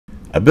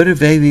A bit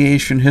of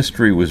aviation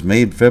history was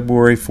made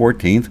February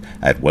 14th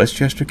at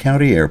Westchester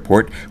County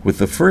Airport with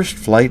the first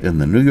flight in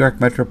the New York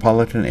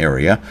metropolitan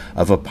area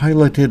of a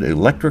piloted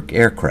electric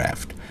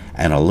aircraft.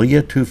 An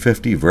Aliyah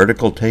 250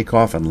 vertical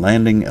takeoff and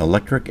landing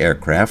electric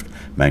aircraft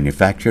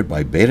manufactured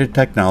by Beta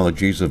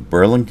Technologies of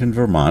Burlington,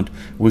 Vermont,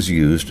 was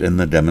used in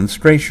the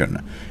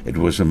demonstration. It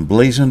was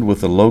emblazoned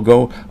with the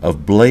logo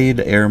of Blade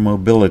Air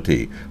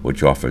Mobility,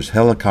 which offers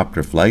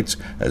helicopter flights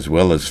as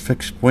well as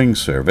fixed-wing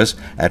service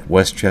at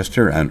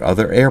Westchester and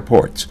other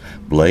airports.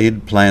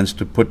 Blade plans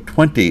to put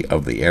 20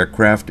 of the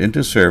aircraft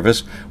into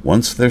service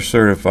once they're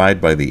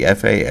certified by the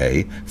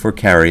FAA for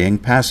carrying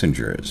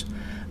passengers.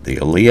 The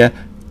Aliyah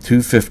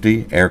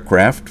 250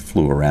 aircraft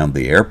flew around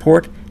the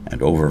airport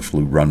and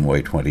overflew runway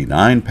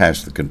 29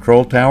 past the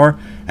control tower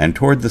and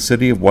toward the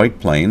city of White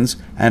Plains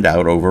and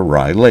out over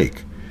Rye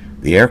Lake.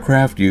 The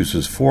aircraft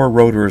uses 4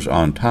 rotors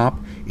on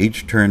top,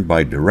 each turned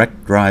by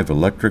direct drive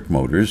electric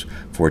motors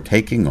for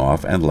taking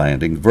off and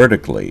landing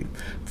vertically.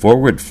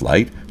 Forward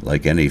flight,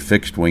 like any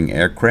fixed-wing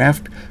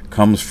aircraft,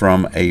 comes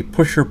from a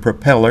pusher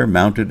propeller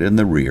mounted in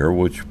the rear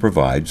which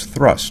provides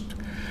thrust.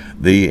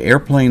 The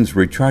airplane's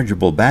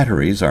rechargeable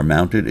batteries are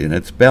mounted in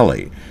its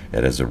belly.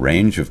 It has a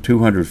range of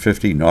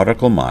 250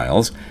 nautical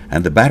miles,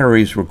 and the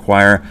batteries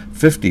require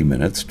 50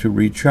 minutes to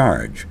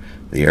recharge.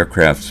 The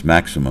aircraft's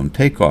maximum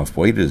takeoff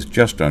weight is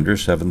just under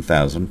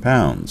 7,000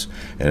 pounds.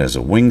 It has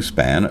a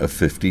wingspan of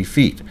 50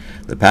 feet.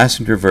 The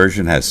passenger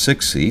version has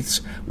 6 seats,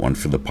 1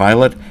 for the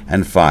pilot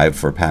and 5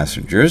 for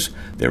passengers.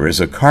 There is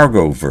a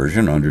cargo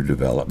version under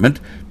development.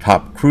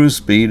 Top cruise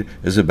speed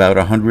is about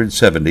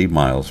 170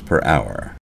 miles per hour.